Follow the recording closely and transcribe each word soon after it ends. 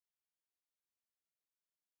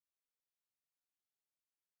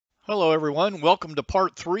Hello, everyone. Welcome to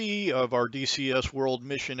part 3 of our DCS World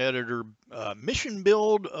Mission Editor mission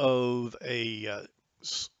build of a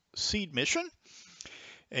SEAD mission.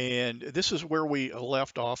 And this is where we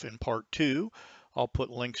left off in part 2. I'll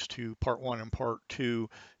put links to part 1 and part 2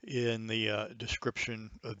 in the description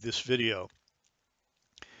of this video.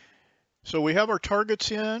 So we have our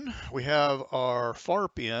targets in, we have our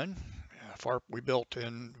FARP in. FARP we built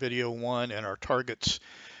in video 1, and our targets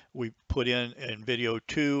we put in video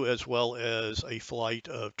 2, as well as a flight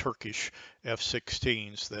of Turkish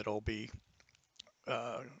F-16s that'll be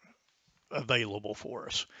available for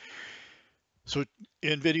us. So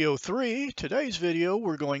in video 3, today's video,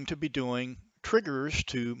 we're going to be doing triggers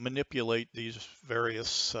to manipulate these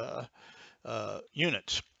various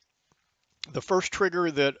units. The first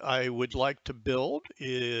trigger that I would like to build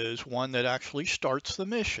is one that actually starts the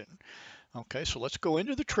mission. Okay, so let's go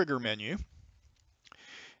into the trigger menu.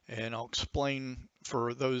 And I'll explain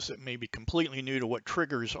for those that may be completely new to what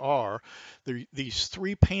triggers are. These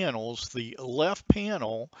 3 panels, the left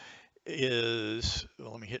panel is,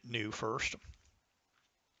 well, let me hit new first,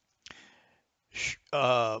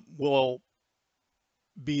 will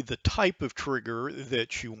be the type of trigger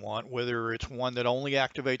that you want, whether it's one that only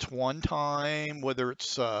activates one time, whether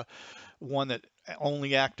it's one that only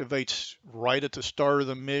activates right at the start of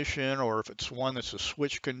the mission, or if it's one that's a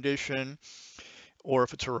switch condition, or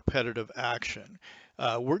if it's a repetitive action.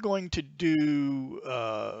 We're going to do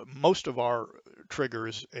most of our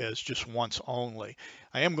triggers as just once only.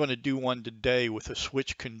 I am going to do one today with a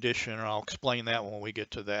switch condition, and I'll explain that when we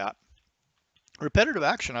get to that. Repetitive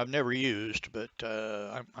action I've never used, but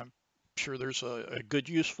I'm sure there's a good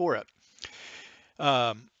use for it.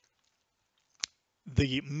 The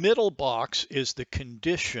middle box is the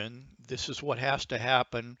condition. This is what has to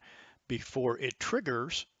happen before it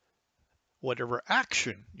triggers whatever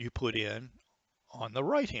action you put in on the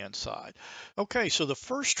right-hand side. Okay, so the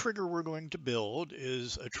first trigger we're going to build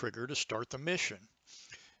is a trigger to start the mission.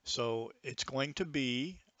 So it's going to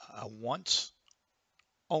be a once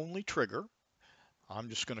only trigger. I'm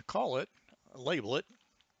just going to call it, label it,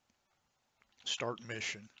 start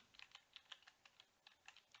mission.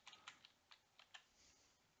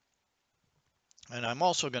 And I'm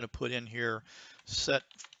also going to put in here set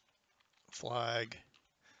flag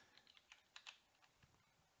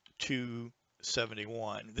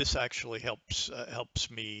 271. This actually helps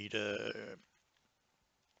me to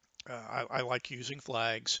I like using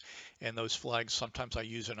flags, and those flags sometimes I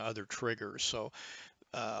use in other triggers. So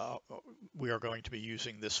we are going to be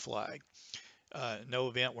using this flag. No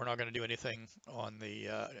event, we're not going to do anything on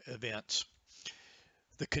the events.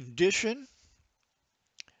 The condition,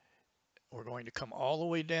 we're going to come all the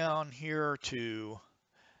way down here to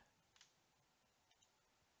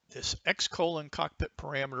this X colon cockpit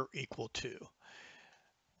parameter equal to.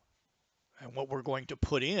 And what we're going to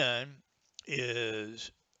put in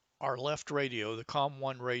is our left radio, the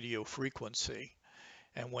COM1 radio frequency.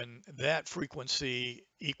 And when that frequency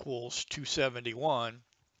equals 271,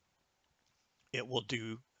 it will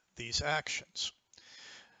do these actions.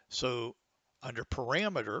 So under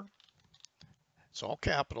parameter, it's all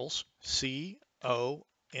capitals, COMM1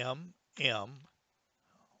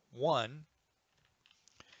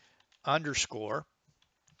 underscore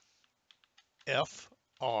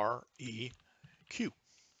FREQ.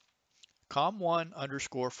 COM1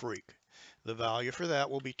 underscore freak. The value for that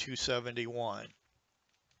will be 271.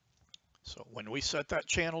 So when we set that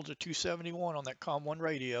channel to 271 on that COM1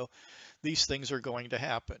 radio, these things are going to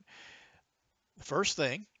happen. The first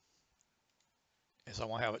thing is I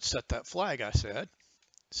want to have it set that flag I said.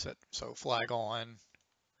 So flag on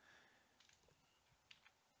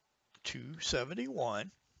 271.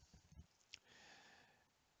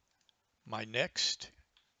 My next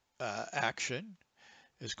action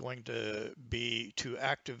is going to be to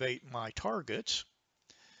activate my targets.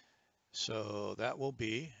 So that will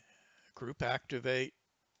be group activate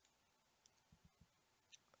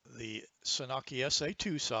the Sanaki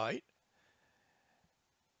SA2 site.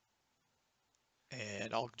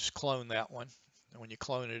 And I'll just clone that one. And when you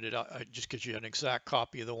clone it, it just gives you an exact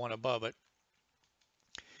copy of the one above it.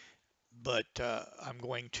 But I'm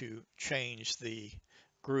going to change the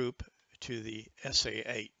group to the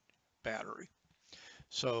SA8 battery.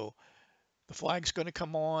 So the flag's going to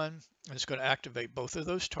come on, and it's going to activate both of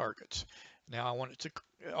those targets. Now I want it to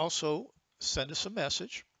also send us a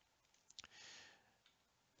message.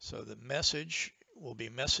 So the message will be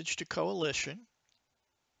message to coalition.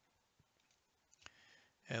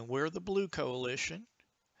 And we're the blue coalition.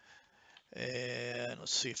 And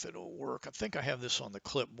let's see if it'll work. I think I have this on the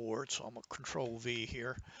clipboard, so I'm going to Control V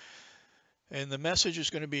here. And the message is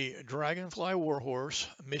going to be Dragonfly Warhorse,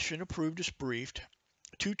 mission approved as briefed.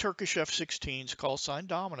 2 Turkish F-16s, call sign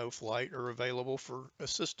Domino Flight, are available for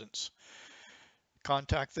assistance.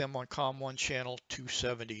 Contact them on COM1 channel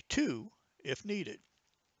 272 if needed.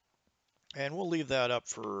 And we'll leave that up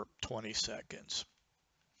for 20 seconds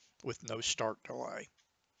with no start delay.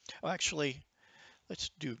 Actually,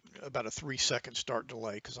 let's do about a 3-second start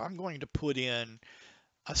delay because I'm going to put in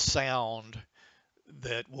a sound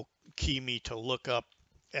that will key me to look up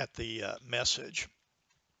at the message,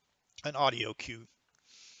 an audio cue.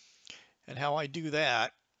 And how I do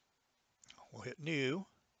that, we'll hit new,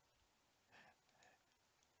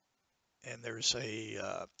 and there's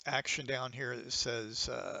a action down here that says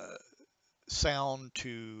sound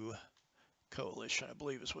to coalition, I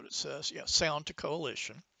believe is what it says. Yeah, sound to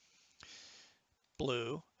coalition,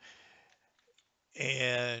 blue.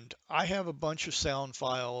 And I have a bunch of sound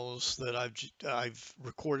files that I've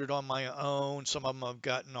recorded on my own. Some of them I've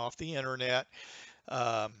gotten off the internet.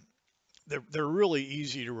 Um, they're really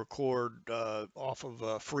easy to record off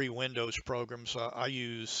of free Windows programs. I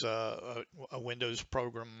use a Windows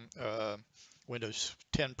program, Windows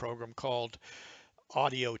 10 program called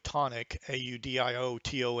Audiotonic,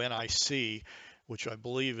 AUDIOTONIC, which I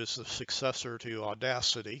believe is the successor to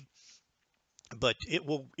Audacity. But it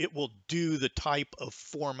will do the type of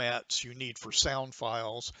formats you need for sound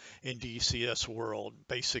files in DCS World.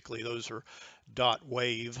 Basically, those are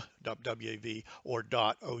 .wav, .wav, or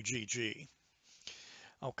 .ogg.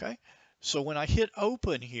 Okay, so when I hit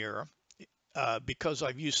open here, because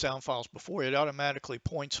I've used sound files before, it automatically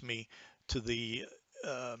points me to the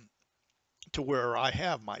to where I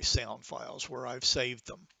have my sound files, where I've saved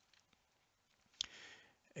them.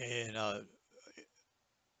 And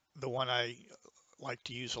the one I like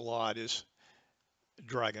to use a lot is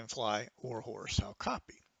Dragonfly Warhorse. I'll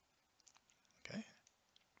copy. Okay.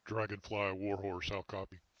 Dragonfly Warhorse, I'll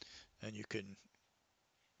copy. And you can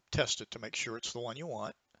test it to make sure it's the one you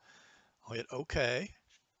want. I'll hit OK,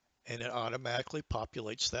 and it automatically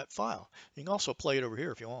populates that file. You can also play it over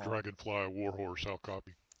here if you want. Dragonfly Warhorse, I'll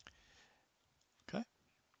copy. Okay.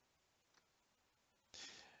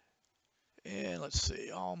 And let's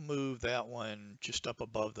see, I'll move that one just up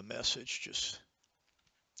above the message.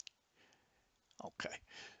 Okay.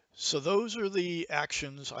 So those are the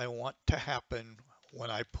actions I want to happen when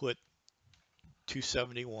I put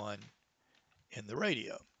 271 in the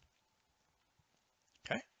radio.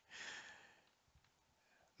 Okay.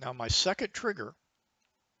 Now my second trigger,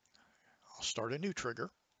 I'll start a new trigger,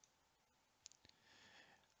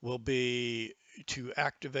 will be to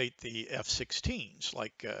activate the F-16s.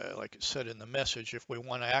 Like it said in the message, if we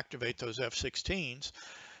want to activate those F-16s,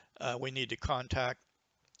 we need to contact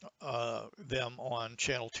them on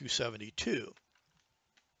channel 272.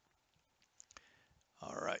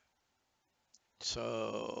 All right.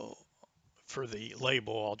 So for the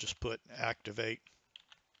label, I'll just put activate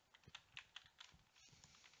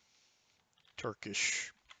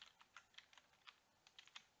Turkish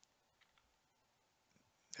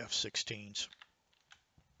F-16s.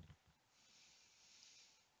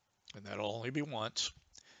 And that'll only be once.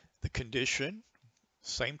 The condition,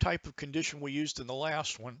 same type of condition we used in the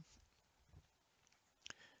last one,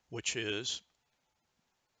 which is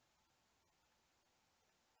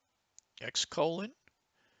X colon,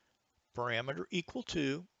 parameter equal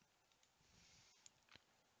to,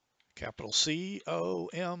 capital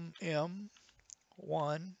COMM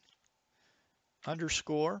 1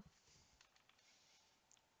 underscore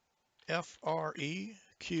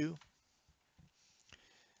FREQ,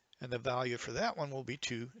 and the value for that one will be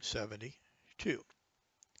 272.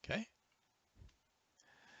 Okay.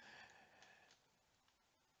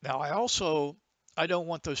 Now I don't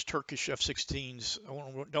want those Turkish F-16s,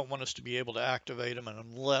 I don't want us to be able to activate them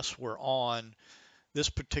unless we're on this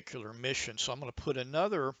particular mission. So I'm going to put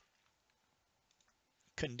another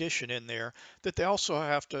condition in there that they also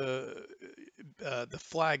have to, the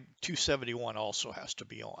flag 271 also has to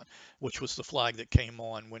be on, which was the flag that came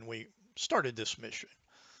on when we started this mission.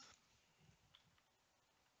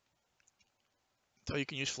 So you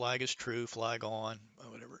can use flag is true, flag on,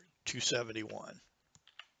 whatever, 271.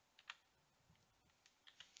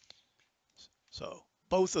 So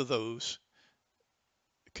both of those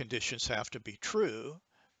conditions have to be true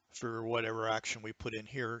for whatever action we put in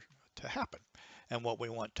here to happen. And what we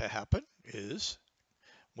want to happen is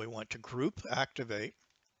we want to group activate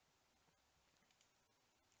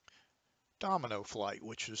Domino flight,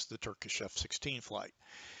 which is the Turkish F-16 flight.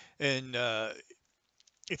 And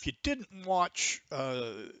if you didn't watch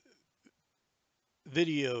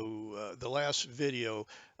video, the last video,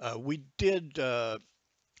 we did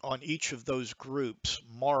on each of those groups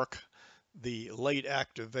mark the late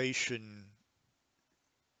activation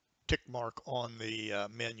tick mark on the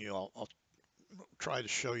menu. I'll try to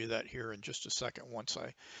show you that here in just a second once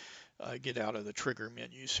I get out of the trigger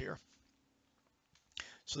menus here.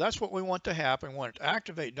 So that's what we want to happen. We want to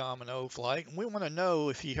activate Domino Flight, and we want to know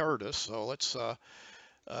if he heard us. So let's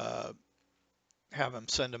have him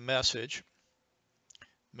send a message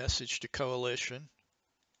to Coalition,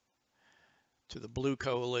 to the Blue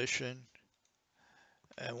Coalition,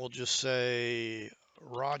 and we'll just say,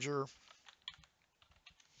 Roger,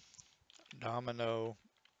 Domino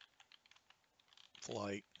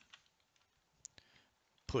Flight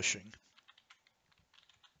pushing.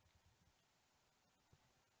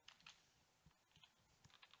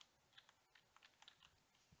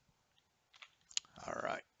 All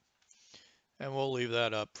right. And we'll leave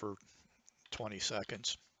that up for 20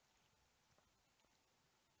 seconds.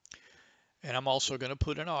 And I'm also going to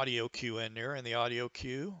put an audio cue in there, and the audio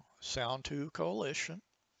cue, sound to Coalition,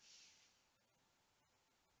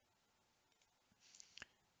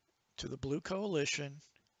 to the Blue Coalition,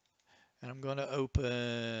 and I'm going to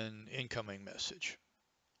open incoming message.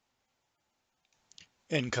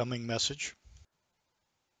 Incoming message.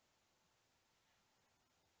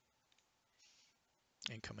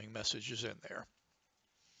 Incoming message is in there.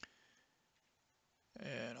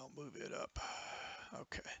 And I'll move it up.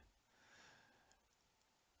 Okay.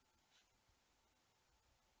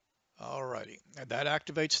 Alrighty. And that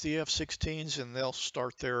activates the F-16s, and they'll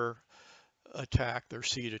start their attack, their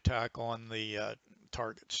SEAD attack on the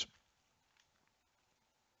targets.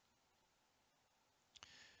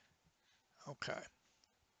 Okay.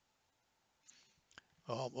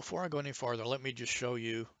 Well, before I go any farther, let me just show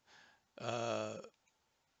you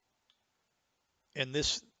in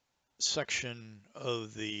this section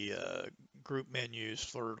of the group menus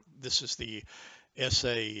for, this is the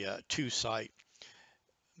SA2 site,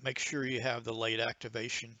 make sure you have the late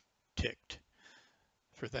activation ticked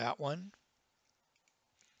for that one.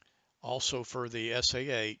 Also for the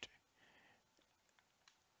SA8,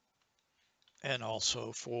 and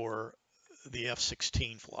also for the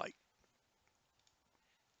F-16 flight.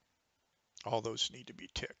 All those need to be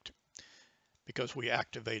ticked because we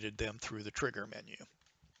activated them through the trigger menu.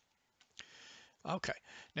 Okay,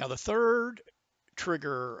 now the third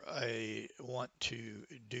trigger I want to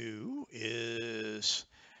do is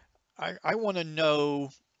I want to know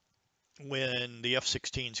when the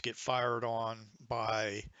F-16s get fired on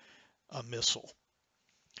by a missile.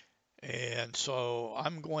 And so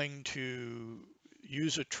I'm going to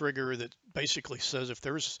use a trigger that basically says if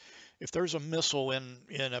there's a missile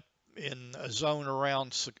in a zone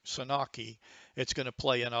around Sanaki, it's going to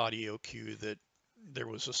play an audio cue that there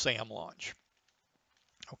was a SAM launch.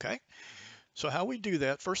 Okay, so how we do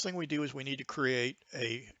that, first thing we do is we need to create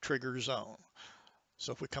a trigger zone.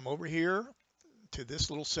 So if we come over here to this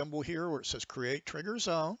little symbol here where it says create trigger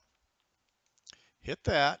zone, hit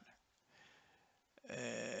that,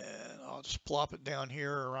 and I'll just plop it down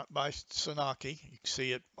here right by Sanaki. You can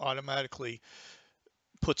see it automatically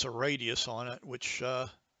puts a radius on it, which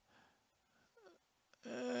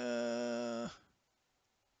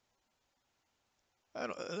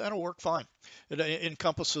that'll work fine. It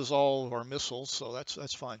encompasses all of our missiles, so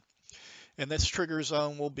that's fine. And this trigger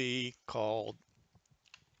zone will be called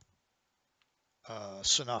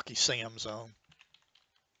Sanaki SAM zone.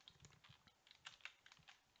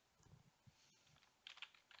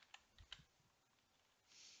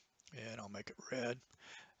 And I'll make it red.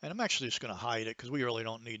 And I'm actually just going to hide it because we really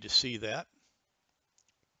don't need to see that.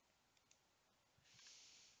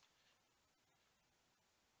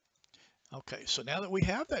 Okay, so now that we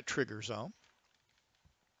have that trigger zone,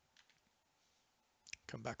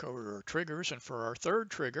 come back over to our triggers, and for our third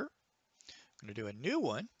trigger, I'm going to do a new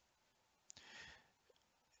one.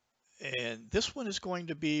 And this one is going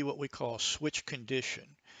to be what we call switch condition.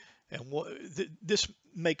 And this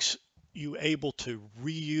makes you able to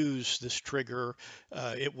reuse this trigger.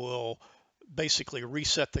 It will basically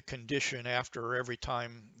reset the condition after every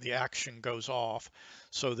time the action goes off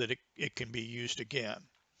so that it can be used again.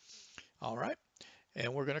 All right,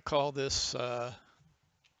 and we're going to call this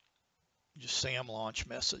just SAM launch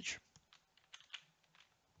message.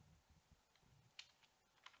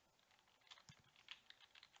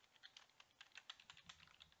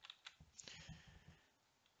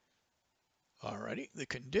 Alrighty, the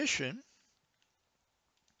condition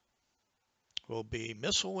will be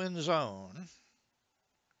missile in zone.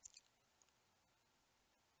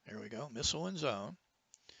 There we go, missile in zone.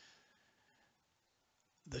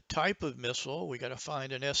 The type of missile, we got to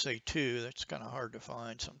find an SA2. That's kind of hard to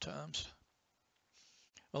find sometimes.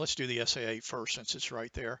 Well, let's do the SA8 first since it's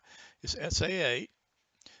right there. It's SA8.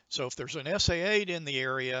 So if there's an SA8 in the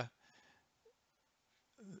area,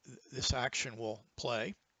 this action will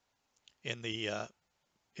play in the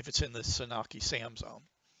if it's in the Sanaki SAM zone.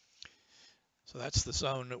 So that's the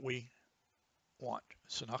zone that we want,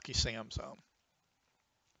 Sanaki SAM zone.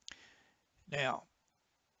 Now,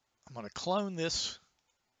 I'm going to clone this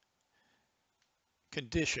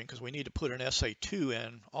condition because we need to put an SA2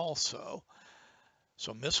 in also.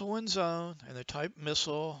 So missile in zone, and the type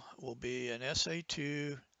missile will be an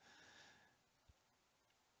SA2.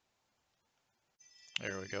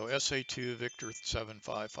 There we go, SA2 Victor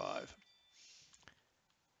 755.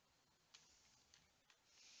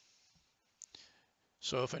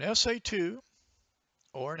 So if an SA2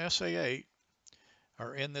 or an SA8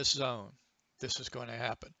 are in this zone, this is going to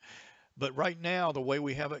happen. But right now, the way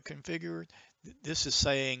we have it configured, this is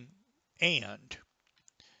saying and.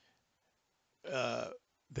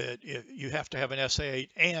 That you have to have an SA8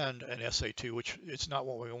 and an SA2, which it's not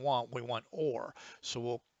what we want. We want or. So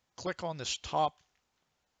we'll click on this top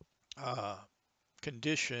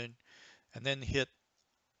condition and then hit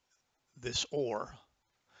this or.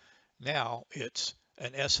 Now it's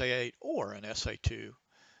an SA8 or an SA2.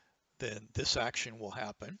 Then this action will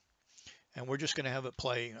happen. And we're just going to have it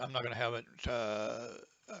play. I'm not going to have it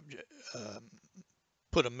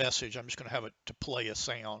put a message. I'm just going to have it to play a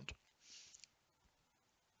sound.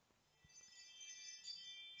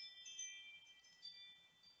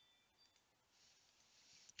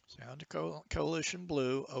 Sound to Coalition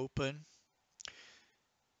Blue, open,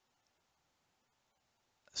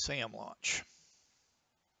 SAM launch.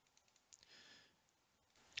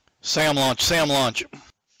 SAM launch, SAM launch.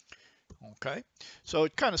 Okay, so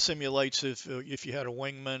it kind of simulates if you had a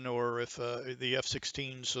wingman or if the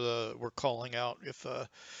F-16s were calling out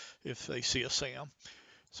if they see a SAM.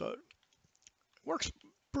 So it works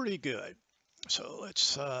pretty good. So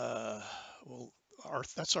let's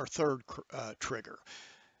that's our third trigger.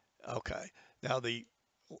 Okay, now the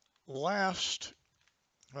last,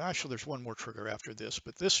 well, actually there's one more trigger after this,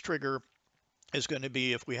 but this trigger is going to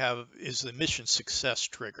be if we have is the mission success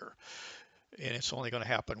trigger, and it's only going to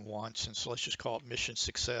happen once, and so let's just call it mission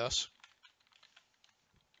success.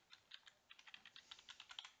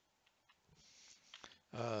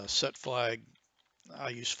 Set flag, I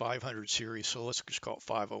use 500 series, so let's just call it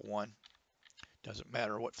 501. Doesn't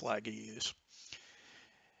matter what flag you use.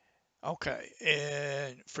 Okay,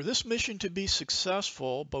 and for this mission to be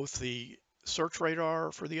successful, both the search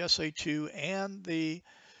radar for the SA2 and the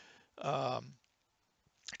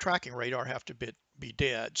tracking radar have to be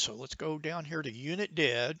dead. So let's go down here to unit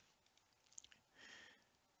dead.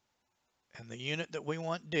 And the unit that we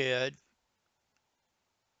want dead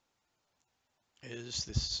is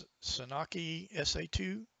this Sanaki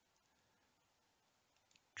SA2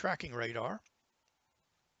 tracking radar.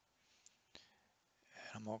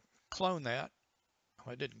 And I'm going to clone that.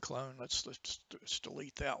 Oh, I didn't clone. Let's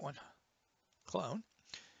delete that one. Clone.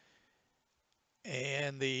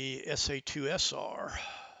 And the SA2SR.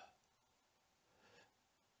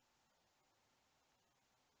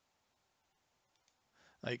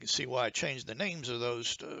 Now you can see why I changed the names of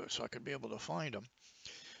those so I could be able to find them.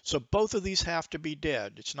 So both of these have to be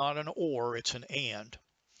dead. It's not an or, it's an and.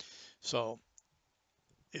 So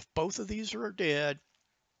if both of these are dead,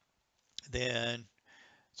 then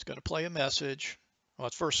it's going to play a message. Well,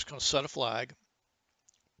 it's first going to set a flag.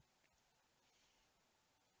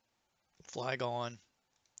 Flag on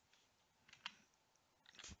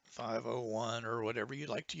 501 or whatever you'd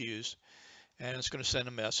like to use. And it's going to send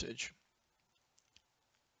a message.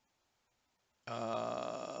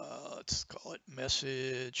 Let's call it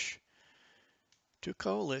message to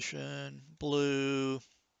Coalition Blue.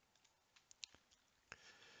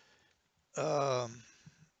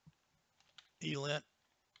 ELINT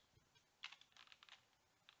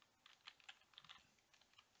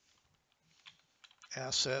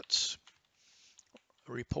assets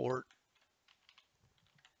report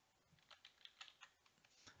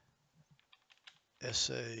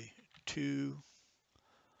SA2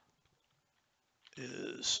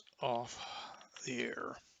 is off the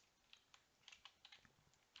air.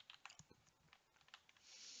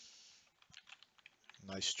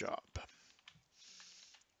 Nice job.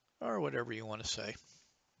 Or whatever you want to say.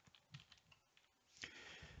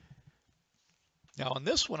 Now on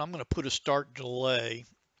this one, I'm going to put a start delay.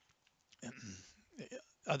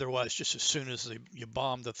 Otherwise, just as soon as you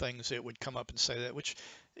bomb the things, it would come up and say that, which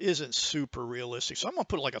isn't super realistic. So I'm going to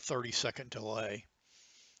put like a 30-second delay.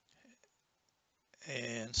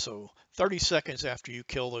 And so 30 seconds after you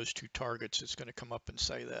kill those two targets, it's going to come up and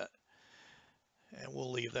say that. And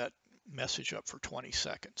we'll leave that message up for 20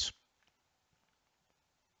 seconds.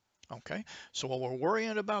 Okay, so while we're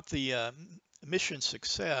worrying about the mission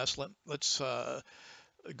success, let's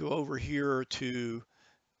go over here to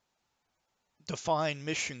define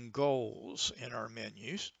mission goals in our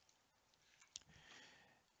menus.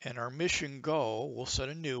 And our mission goal, we'll set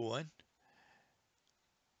a new one.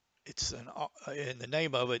 It's and the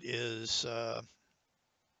name of it is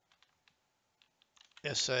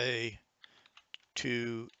SA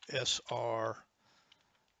to SR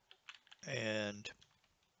and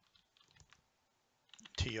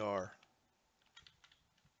TR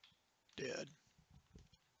dead.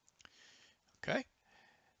 Okay,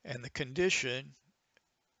 and the condition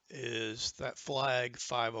is that flag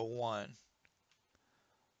 501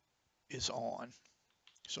 is on.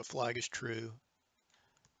 So flag is true,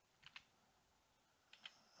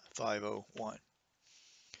 501.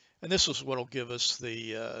 And this is what will give us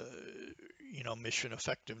the mission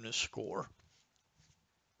effectiveness score.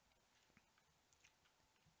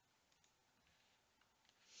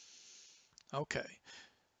 Okay,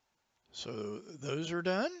 so those are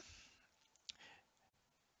done.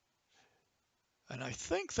 And I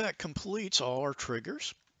think that completes all our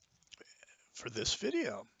triggers for this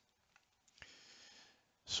video.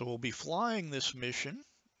 So we'll be flying this mission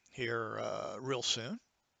here real soon.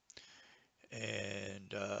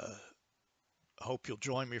 And hope you'll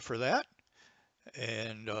join me for that.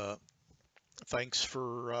 And thanks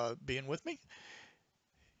for being with me.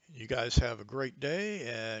 You guys have a great day,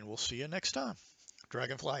 and we'll see you next time.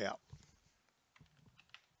 Dragonfly out.